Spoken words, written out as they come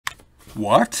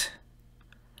What?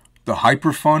 The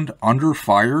Hyperfund under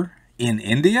fire in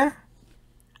India?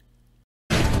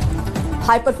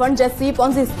 हाइपरफंड जैसी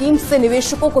Ponzi scheme से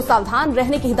निवेशकों को सावधान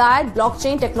रहने की हिदायत,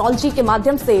 ब्लॉकचेन टेक्नोलॉजी के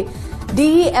माध्यम से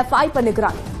डीईएफआई पर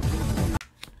निगरानी।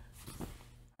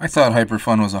 I thought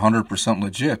Hyperfund was 100%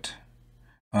 legit.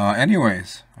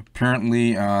 Anyways,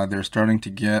 apparently they're starting to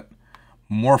get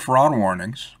more fraud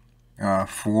warnings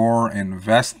for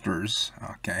investors.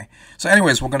 Okay. So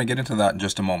anyways, we're going to get into that in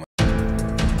just a moment.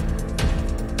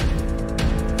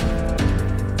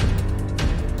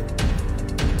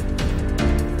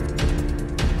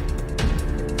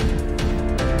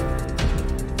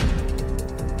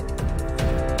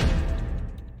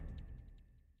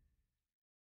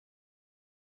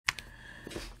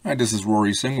 Hi, this is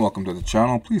Rory Singh. Welcome to the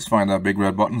channel. Please find that big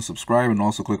red button, subscribe, and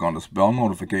also click on this bell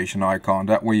notification icon.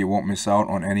 That way you won't miss out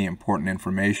on any important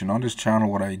information on this channel.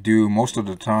 What I do most of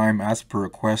the time, as per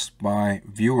request by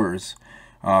viewers,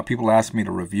 people ask me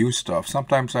to review stuff.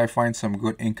 Sometimes I find some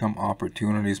good income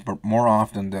opportunities, but more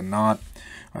often than not,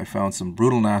 I found some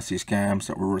brutal, nasty scams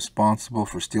that were responsible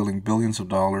for stealing billions of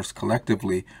dollars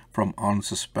collectively from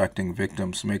unsuspecting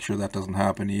victims. Make sure that doesn't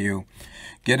happen to you.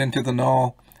 Get into the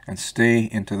know and stay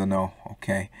into the know,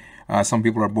 okay? Some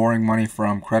people are borrowing money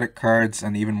from credit cards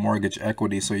and even mortgage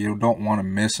equity, so you don't want to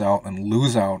miss out and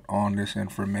lose out on this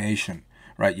information,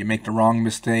 right? You make the wrong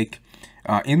mistake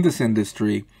in this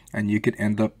industry, and you could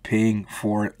end up paying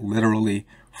for it literally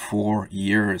for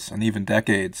years and even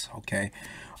decades, okay?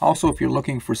 Also, if you're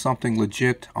looking for something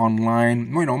legit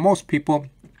online, you know, most people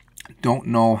don't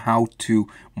know how to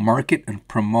market and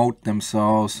promote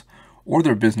themselves or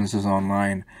their businesses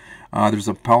online. There's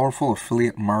a powerful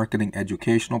affiliate marketing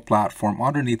educational platform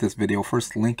underneath this video.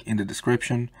 First link in the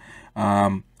description.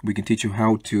 We can teach you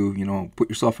how to, you know, put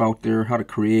yourself out there, how to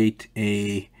create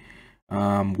a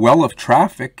well of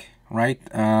traffic, right?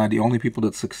 The only people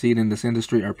that succeed in this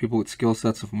industry are people with skill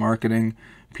sets of marketing,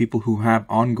 people who have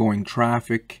ongoing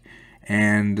traffic,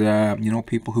 and, you know,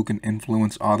 people who can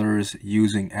influence others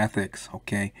using ethics,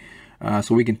 okay?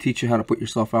 So we can teach you how to put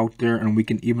yourself out there, and we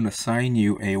can even assign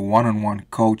you a one-on-one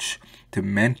coach to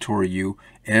mentor you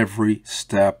every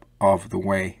step of the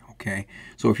way, okay?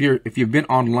 So if you've been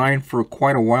online for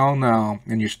quite a while now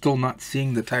and you're still not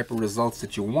seeing the type of results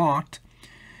that you want,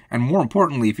 and more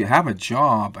importantly, if you have a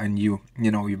job and you've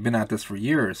been at this for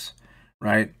years,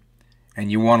 right,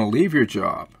 and you want to leave your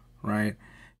job, right,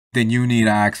 then you need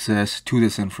access to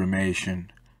this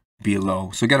information below.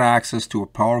 So get access to a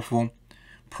powerful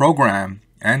program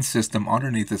and system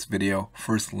underneath this video.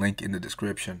 First link in the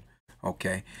description,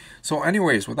 okay? So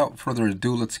anyways, without further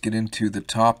ado, let's get into the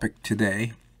topic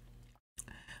today.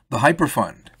 The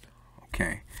Hyperfund,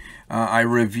 okay? I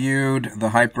reviewed the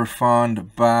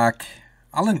Hyperfund back.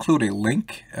 I'll include a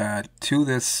link to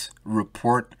this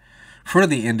report for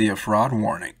the India fraud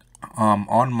warning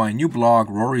on my new blog,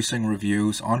 Rory Singh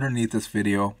Reviews, underneath this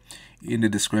video in the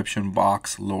description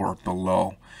box lower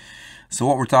below. So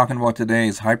what we're talking about today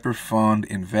is Hyperfund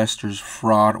Investors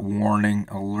Fraud Warning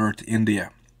Alert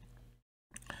India.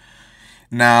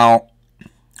 Now,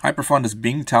 Hyperfund is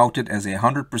being touted as a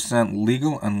 100%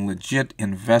 legal and legit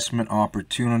investment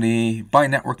opportunity by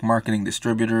network marketing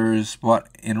distributors, but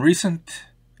in recent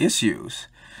issues,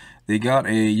 they got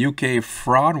a UK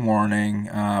fraud warning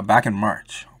back in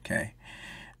March, okay?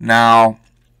 Now,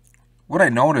 what I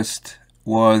noticed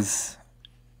was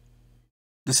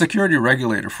the security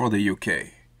regulator for the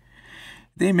UK,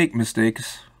 they make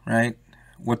mistakes, right?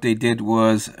 What they did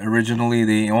was originally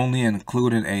they only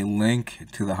included a link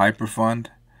to the Hyperfund.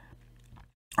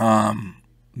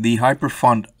 The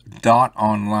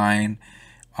Hyperfund.online,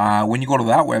 when you go to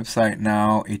that website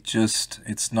now,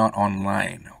 it's not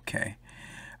online, okay?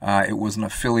 It was an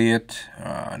affiliate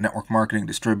network marketing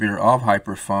distributor of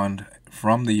Hyperfund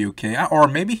from the UK, or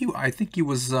maybe I think he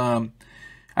was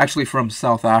actually from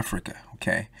South Africa,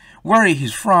 okay? Where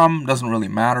he's from doesn't really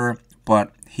matter,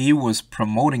 but he was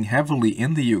promoting heavily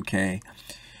in the UK,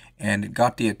 and it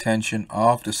got the attention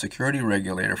of the security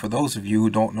regulator. For those of you who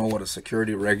don't know what a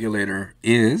security regulator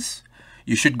is,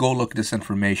 you should go look this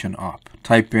information up.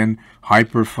 Type in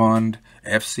Hyperfund,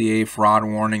 FCA fraud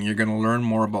warning. You're going to learn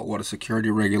more about what a security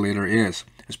regulator is,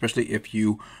 especially if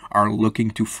you are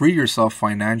looking to free yourself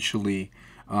financially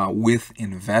with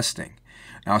investing.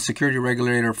 Now, a security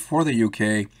regulator for the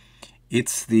UK,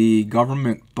 it's the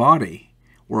government body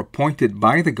or appointed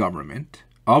by the government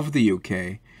of the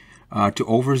UK to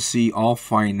oversee all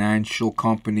financial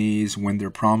companies when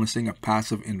they're promising a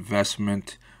passive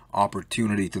investment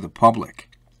opportunity to the public.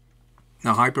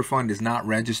 Now, Hyperfund is not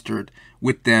registered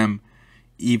with them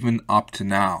even up to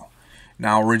now.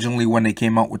 Now, originally when they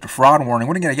came out with the fraud warning,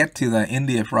 we're going to get to the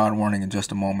India fraud warning in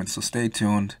just a moment, so stay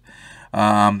tuned.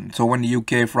 So when the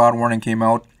UK fraud warning came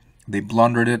out, they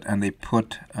blundered it and they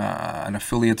put an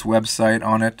affiliate's website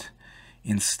on it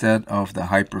instead of the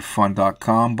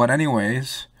hyperfund.com. But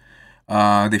anyways,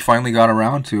 they finally got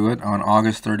around to it on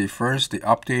August 31st. They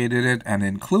updated it and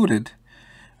included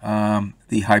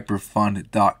the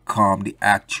hyperfund.com, the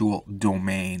actual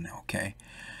domain. Okay.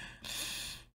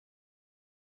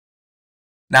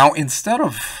 Now, instead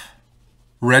of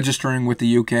registering with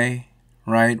the UK,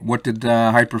 right, what did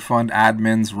Hyperfund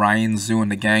admins Ryan Zhu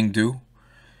and the gang do?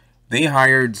 They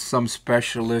hired some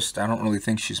specialist. I don't really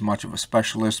think she's much of a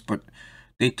specialist, but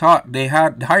they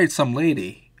hired some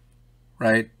lady,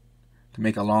 right, to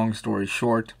make a long story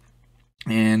short,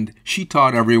 and she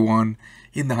taught everyone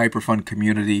in the Hyperfund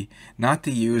community not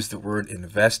to use the word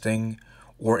investing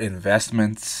or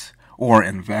investments or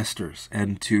investors,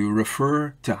 and to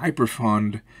refer to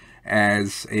Hyperfund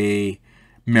as a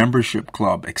membership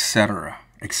club, etc.,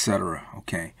 etc.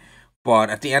 Okay, but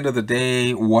at the end of the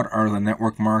day, what are the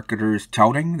network marketers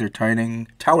touting? They're touting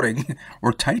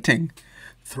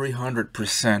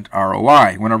 300%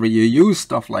 ROI. Whenever you use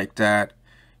stuff like that,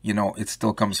 you know, it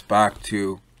still comes back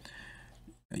to,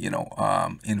 you know,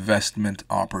 investment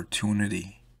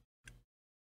opportunity.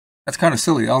 That's kind of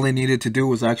silly. All they needed to do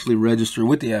was actually register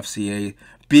with the FCA,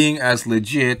 being as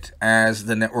legit as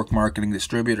the network marketing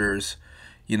distributors,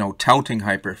 you know, touting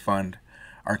Hyperfund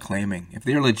are claiming. If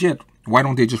they're legit, why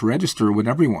don't they just register with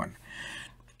everyone?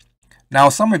 Now,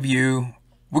 some of you,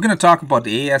 we're going to talk about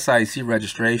the ASIC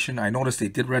registration. I noticed they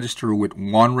did register with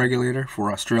one regulator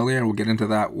for Australia. We'll get into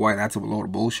that, why that's a load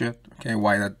of bullshit, okay,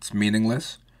 why that's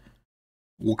meaningless.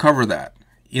 We'll cover that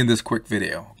in this quick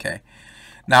video, okay?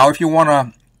 Now, if you want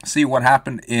to see what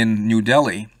happened in New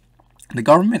Delhi, the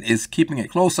government is keeping a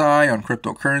close eye on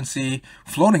cryptocurrency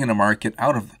floating in the market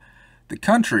out of the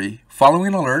country, following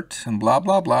an alert and blah,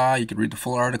 blah, blah. You can read the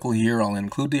full article here. I'll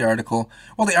include the article.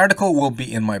 Well, the article will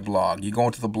be in my blog. You go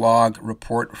into the blog,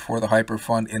 report for the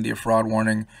Hyperfund India fraud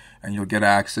warning, and you'll get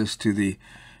access to the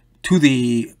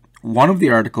one of the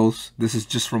articles. This is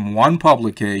just from one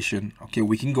publication. Okay,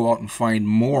 we can go out and find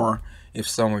more if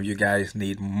some of you guys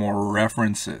need more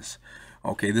references.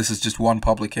 Okay, this is just one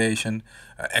publication,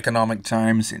 Economic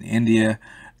Times in India,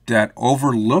 that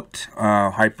overlooked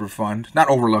Hyperfund, not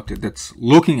overlooked it, that's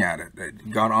looking at it,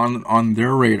 that got on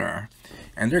their radar,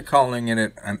 and they're calling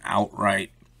it an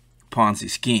outright Ponzi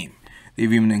scheme.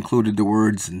 They've even included the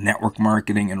words network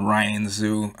marketing and Ryan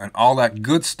Zhu and all that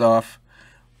good stuff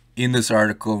in this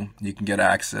article. You can get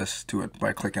access to it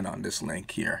by clicking on this link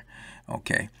here.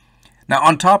 Okay. Now,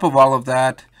 on top of all of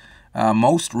that,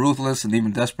 most ruthless and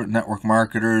even desperate network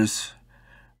marketers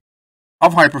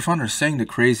of Hyperfund are saying the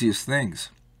craziest things.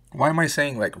 Why am I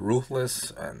saying like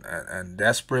ruthless and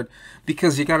desperate?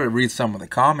 Because you got to read some of the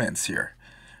comments here.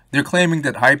 They're claiming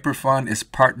that Hyperfund is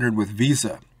partnered with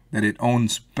Visa, that it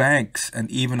owns banks and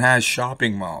even has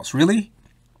shopping malls. Really?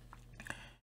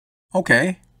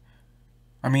 Okay.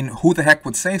 I mean, who the heck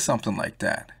would say something like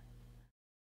that?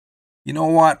 You know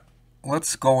what?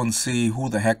 Let's go and see who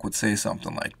the heck would say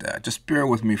something like that. Just bear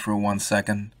with me for 1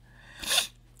 second.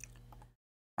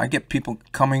 I get people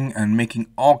coming and making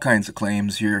all kinds of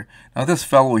claims here. Now this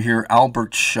fellow here,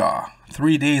 Albert Shaw,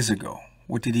 3 days ago,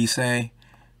 what did he say?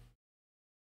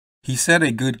 He said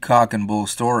a good cock and bull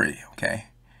story, okay?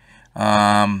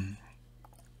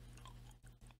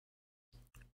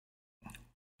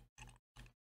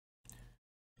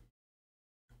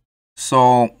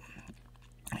 So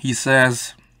he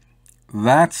says,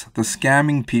 that's the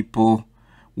scamming people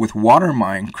with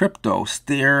watermine crypto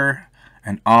stare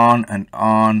and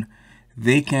on.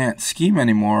 They can't scheme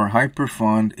anymore.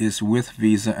 Hyperfund is with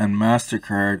Visa and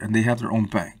MasterCard, and they have their own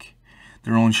bank,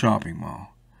 their own shopping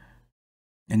mall.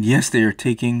 And yes, they are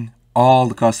taking all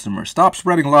the customers. Stop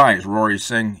spreading lies, Rory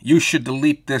Singh. You should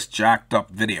delete this jacked up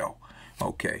video.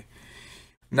 Okay.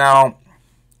 Now,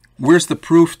 where's the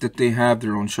proof that they have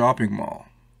their own shopping mall?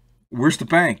 Where's the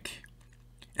bank?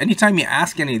 Anytime you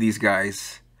ask any of these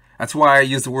guys, that's why I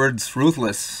use the words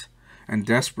ruthless and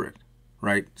desperate,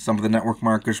 right? Some of the network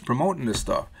marketers promoting this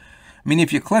stuff. I mean,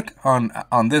 if you click on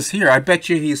this here, I bet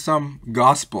you he's some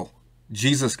gospel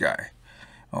Jesus guy.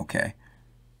 Okay.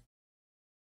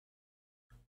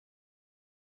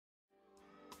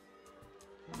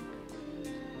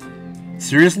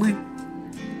 Seriously?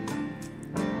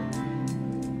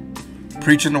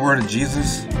 Preaching the word of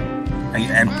Jesus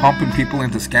and pumping people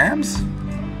into scams?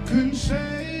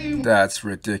 That's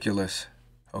ridiculous.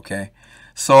 Okay.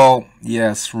 So,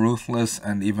 yes, ruthless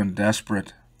and even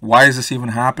desperate. Why is this even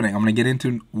happening? I'm going to get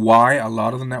into why a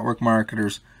lot of the network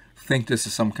marketers think this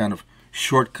is some kind of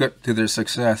shortcut to their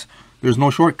success. There's no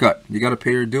shortcut. You got to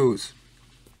pay your dues.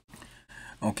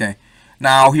 Okay.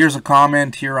 Now, here's a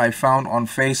comment here I found on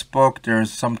Facebook.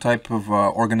 There's some type of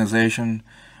organization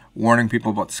warning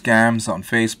people about scams on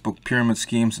Facebook, pyramid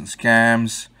schemes and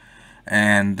scams.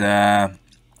 And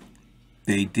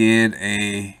they did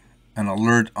an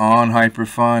alert on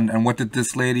Hyperfund. And what did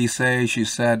this lady say? She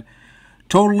said,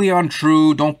 totally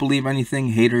untrue. Don't believe anything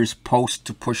haters post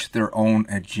to push their own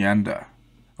agenda.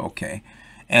 Okay.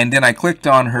 And then I clicked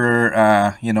on her,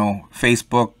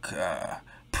 Facebook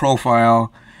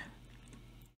profile.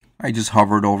 I just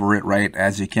hovered over it, right,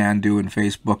 as you can do in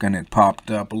Facebook, and it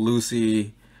popped up,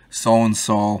 Lucy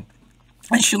so-and-so.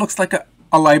 And she looks like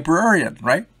a librarian,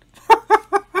 right?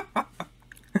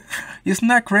 Isn't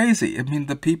that crazy? I mean,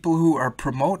 the people who are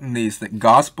promoting these, the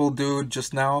gospel dude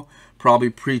just now, probably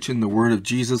preaching the word of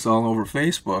Jesus all over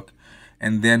Facebook,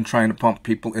 and then trying to pump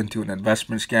people into an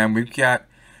investment scam. We've got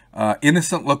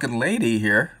innocent looking lady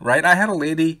here, right? I had a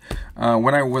lady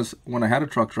when I had a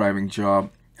truck driving job.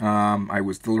 I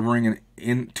was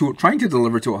trying to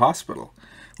deliver to a hospital.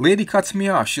 Lady cuts me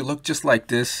off. She looked just like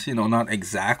this, not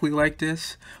exactly like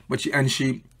this, but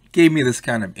she gave me this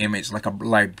kind of image, like a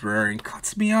librarian.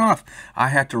 Cuts me off. I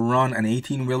had to run an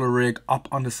 18-wheeler rig up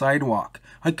on the sidewalk.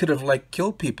 I could have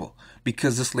killed people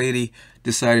because this lady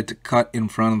decided to cut in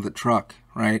front of the truck,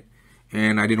 right?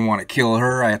 And I didn't want to kill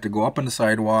her. I had to go up on the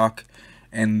sidewalk,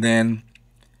 and then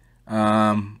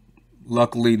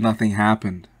luckily nothing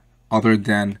happened. Other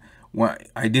than what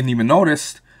I didn't even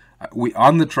notice,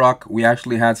 on the truck we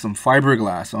actually had some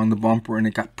fiberglass on the bumper, and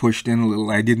it got pushed in a little.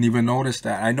 I didn't even notice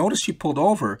that. I noticed she pulled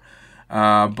over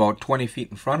about 20 feet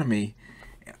in front of me,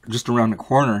 just around the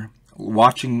corner,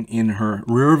 watching in her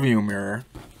rear view mirror.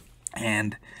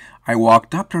 And I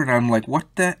walked up to her and I'm like, "What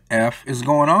the F is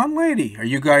going on, lady? Are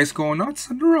you guys going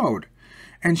nuts on the road?"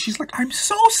 And she's like, "I'm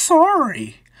so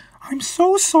sorry. I'm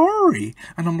so sorry."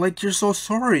 And I'm like, "You're so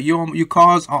sorry. You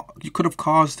could have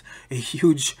caused a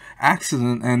huge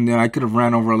accident, and I could have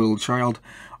ran over a little child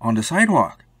on the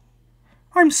sidewalk.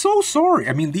 I'm so sorry."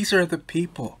 I mean, these are the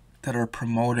people that are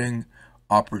promoting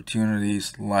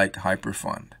opportunities like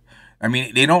Hyperfund. I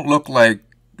mean, they don't look like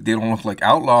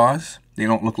outlaws. They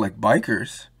don't look like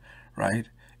bikers, right?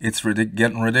 It's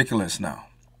getting ridiculous now.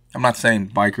 I'm not saying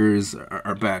bikers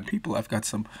are bad people. I've got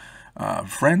some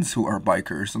friends who are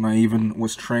bikers, and I even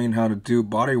was trained how to do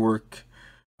bodywork,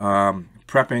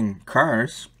 prepping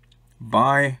cars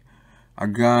by a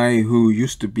guy who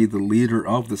used to be the leader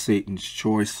of the Satan's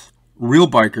Choice, real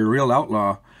biker, real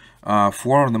outlaw,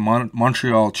 for the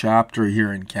Montreal chapter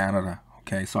here in Canada.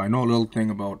 Okay, so I know a little thing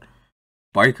about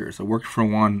bikers. I worked for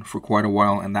one for quite a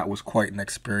while, and that was quite an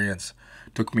experience.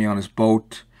 Took me on his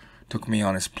boat, took me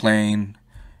on his plane,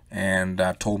 and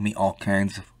told me all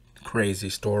kinds of crazy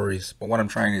stories. But what I'm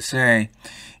trying to say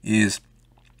is,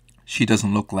 she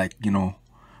doesn't look like,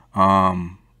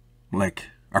 like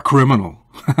a criminal.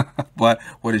 But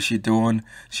what is she doing?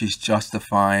 She's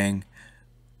justifying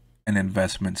an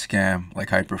investment scam like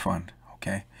Hyperfund.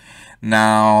 Okay,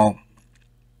 now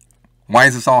why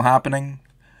is this all happening?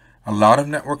 A lot of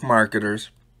network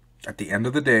marketers, at the end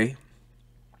of the day,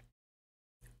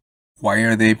 why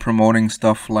are they promoting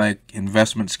stuff like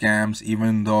investment scams,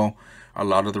 even though a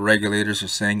lot of the regulators are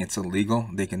saying it's illegal?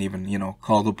 They can even,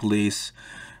 call the police,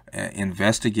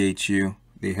 investigate you.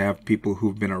 They have people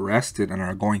who've been arrested and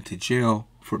are going to jail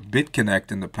for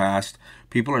BitConnect in the past.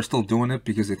 People are still doing it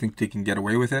because they think they can get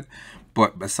away with it.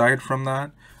 But aside from that,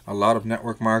 a lot of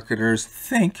network marketers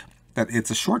think that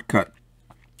it's a shortcut.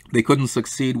 They couldn't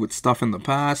succeed with stuff in the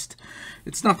past.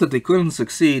 It's not that they couldn't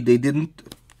succeed. They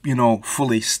didn't,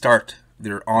 fully start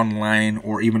their online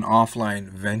or even offline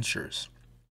ventures,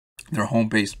 their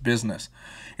home-based business.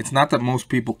 It's not that most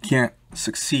people can't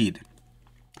succeed.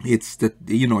 It's that,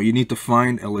 you need to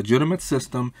find a legitimate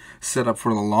system set up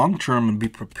for the long term and be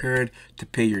prepared to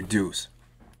pay your dues.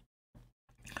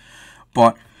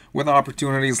 But with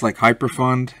opportunities like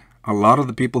Hyperfund, a lot of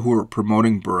the people who are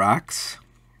promoting barracks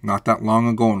not that long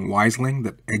ago in Wiseling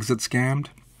that exit scammed,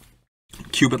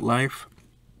 Qubit Life,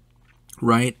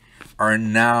 right, are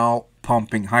now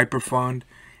pumping Hyperfund,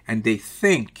 and they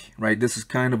think, right, this is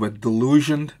kind of a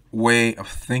delusioned way of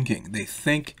thinking. They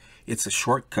think it's a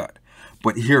shortcut.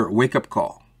 But here, wake up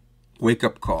call. Wake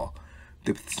up call.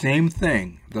 The same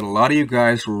thing that a lot of you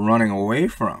guys were running away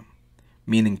from,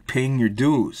 meaning paying your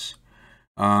dues.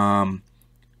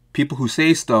 People who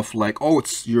say stuff like, "Oh,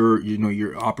 it's your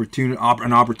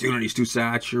opportunity is too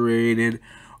saturated."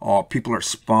 People are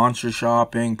sponsor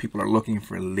shopping. People are looking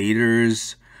for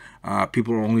leaders.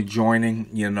 People are only joining,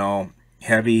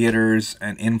 heavy hitters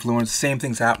and influence. Same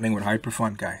thing's happening with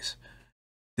Hyperfund, guys.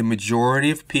 The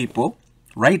majority of people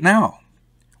right now.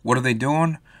 What are they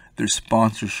doing? They're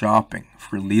sponsor shopping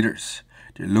for leaders.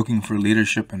 They're looking for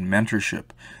leadership and mentorship.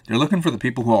 They're looking for the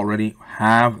people who already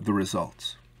have the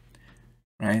results,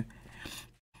 right?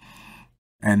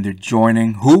 And they're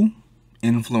joining who?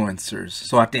 Influencers.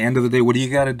 So at the end of the day, what do you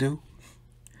got to do?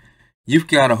 You've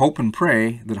got to hope and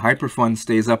pray that Hyperfund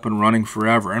stays up and running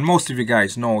forever. And most of you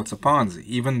guys know it's a Ponzi.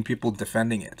 Even people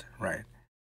defending it, right?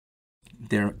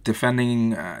 They're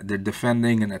defending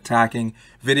and attacking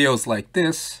videos like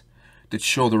this that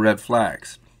show the red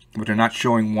flags, but they're not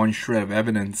showing one shred of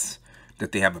evidence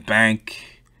that they have a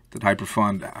bank, that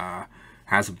Hyperfund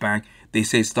has a bank. They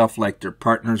say stuff like they're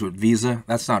partners with Visa.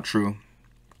 That's not true.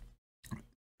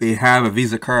 They have a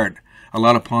Visa card. A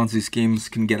lot of Ponzi schemes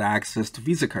can get access to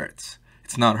Visa cards.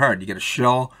 It's not hard. You get a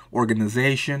shell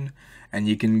organization and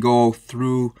you can go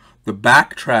through the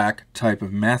backtrack type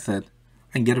of method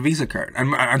and get a Visa card.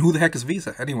 And who the heck is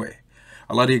Visa anyway?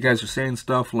 A lot of you guys are saying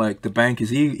stuff like the bank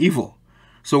is evil.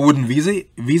 So wouldn't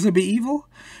Visa be evil?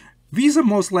 Visa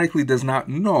most likely does not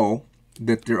know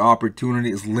that their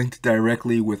opportunity is linked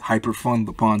directly with Hyperfund,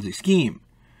 the Ponzi scheme.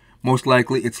 Most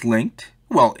likely it's linked.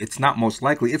 Well, it's not most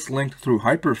likely. It's linked through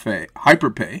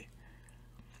Hyperpay.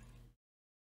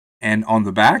 And on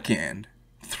the back end,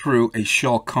 through a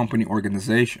shell company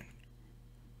organization.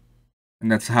 And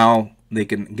that's how they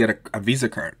can get a Visa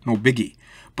card. No biggie.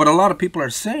 But a lot of people are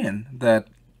saying that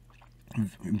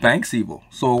bank's evil.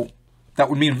 So that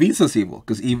would mean Visa's evil,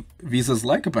 because Visa's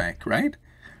like a bank, right?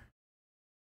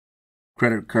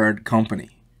 Credit card company.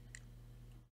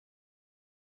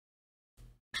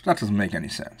 That doesn't make any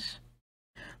sense.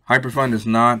 Hyperfund is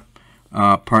not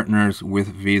partners with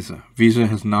Visa. Visa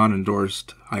has not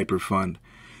endorsed Hyperfund.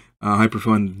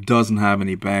 Hyperfund doesn't have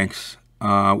any banks.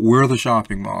 Where are the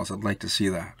shopping malls? I'd like to see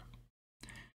that.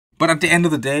 But at the end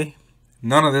of the day,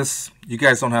 none of this, you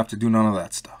guys don't have to do none of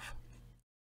that stuff.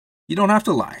 You don't have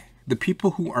to lie. The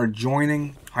people who are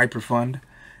joining Hyperfund,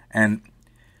 and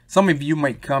some of you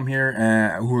might come here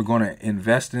who are going to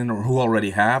invest in or who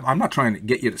already have. I'm not trying to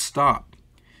get you to stop.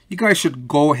 You guys should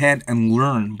go ahead and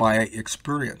learn by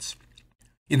experience.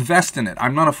 Invest in it.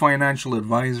 I'm not a financial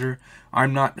advisor.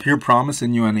 I'm not here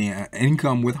promising you any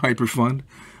income with Hyperfund.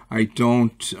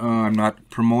 I'm not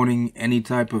promoting any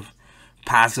type of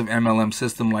passive MLM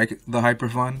system like the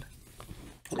Hyperfund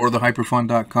or the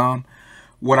hyperfund.com.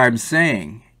 What I'm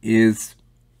saying is,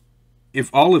 if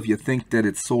all of you think that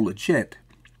it's so legit,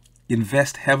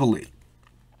 invest heavily.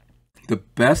 The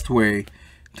best way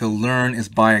to learn is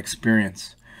by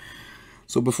experience.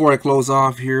 So before I close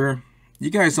off here, you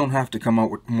guys don't have to come out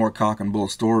with more cock and bull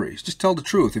stories. Just tell the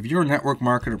truth. If you're a network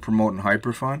marketer promoting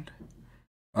Hyperfund,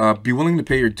 be willing to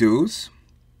pay your dues,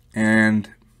 and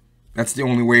that's the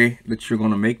only way that you're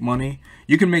going to make money.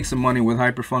 You can make some money with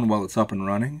Hyperfund while it's up and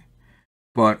running,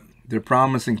 but they're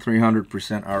promising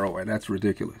 300% ROI. That's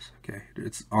ridiculous. Okay,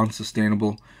 it's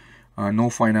unsustainable. No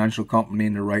financial company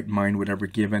in their right mind would ever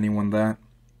give anyone that.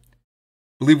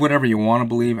 Believe whatever you want to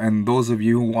believe, and those of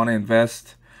you who want to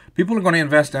invest, people are going to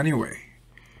invest anyway.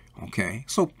 Okay,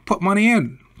 so put money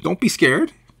in. Don't be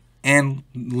scared, and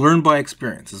learn by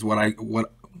experience is what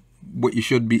you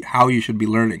should be, how you should be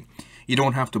learning. You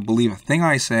don't have to believe a thing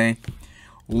I say.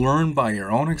 Learn by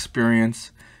your own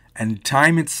experience, and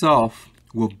time itself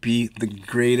will be the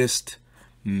greatest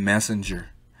messenger.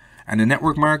 And the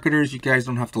network marketers, you guys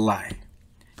don't have to lie.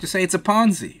 Just say it's a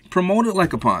Ponzi. Promote it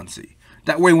like a Ponzi.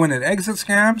 That way when it exits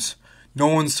scams, no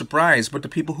one's surprised. But the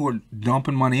people who are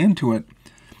dumping money into it,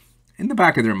 in the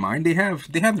back of their mind, they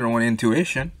have their own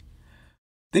intuition.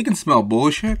 They can smell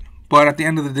bullshit, but at the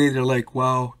end of the day, they're like,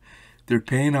 well, they're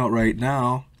paying out right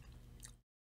now.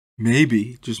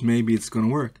 Maybe, just maybe it's going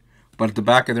to work. But at the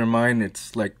back of their mind,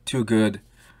 it's like too good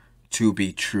to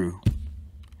be true.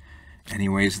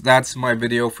 Anyways, that's my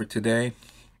video for today.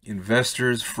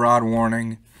 Investors fraud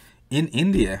warning in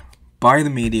India by the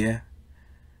media.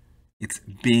 It's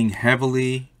being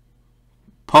heavily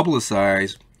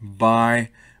publicized by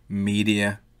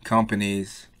media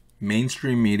companies,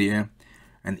 mainstream media,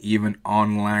 and even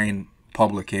online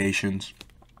publications.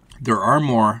 There are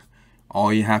more.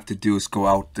 All you have to do is go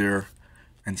out there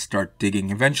and start digging.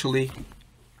 Eventually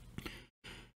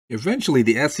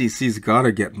the SEC's got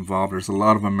to get involved. There's a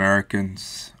lot of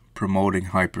Americans promoting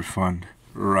Hyperfund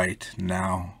right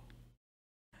now.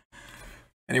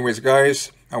 Anyways,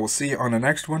 guys, I will see you on the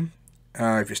next one.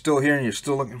 If you're still here and you're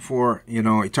still looking for,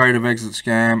 you're tired of exit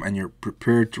scam and you're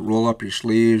prepared to roll up your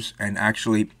sleeves and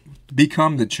actually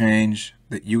become the change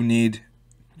that you need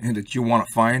and that you want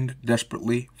to find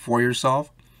desperately for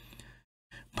yourself,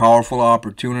 powerful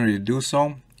opportunity to do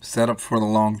so. Set up for the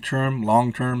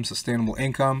long-term sustainable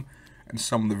income, and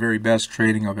some of the very best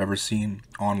trading I've ever seen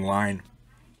online.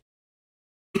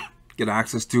 Get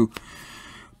access to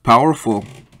powerful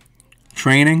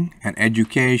training and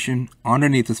education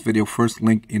underneath this video. First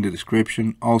link in the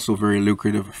description. Also very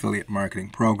lucrative affiliate marketing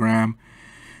program.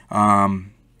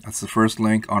 That's the first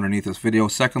link underneath this video.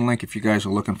 Second link, if you guys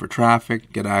are looking for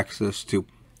traffic, get access to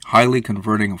highly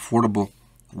converting affordable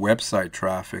website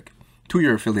traffic to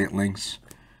your affiliate links.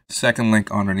 Second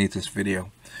link underneath this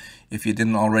video. If you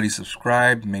didn't already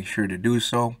subscribe, make sure to do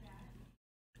so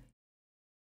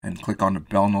and click on the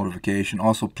bell notification.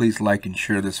 Also, please like and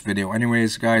share this video.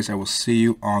 Anyways, guys, I will see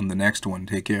you on the next one.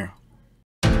 Take care.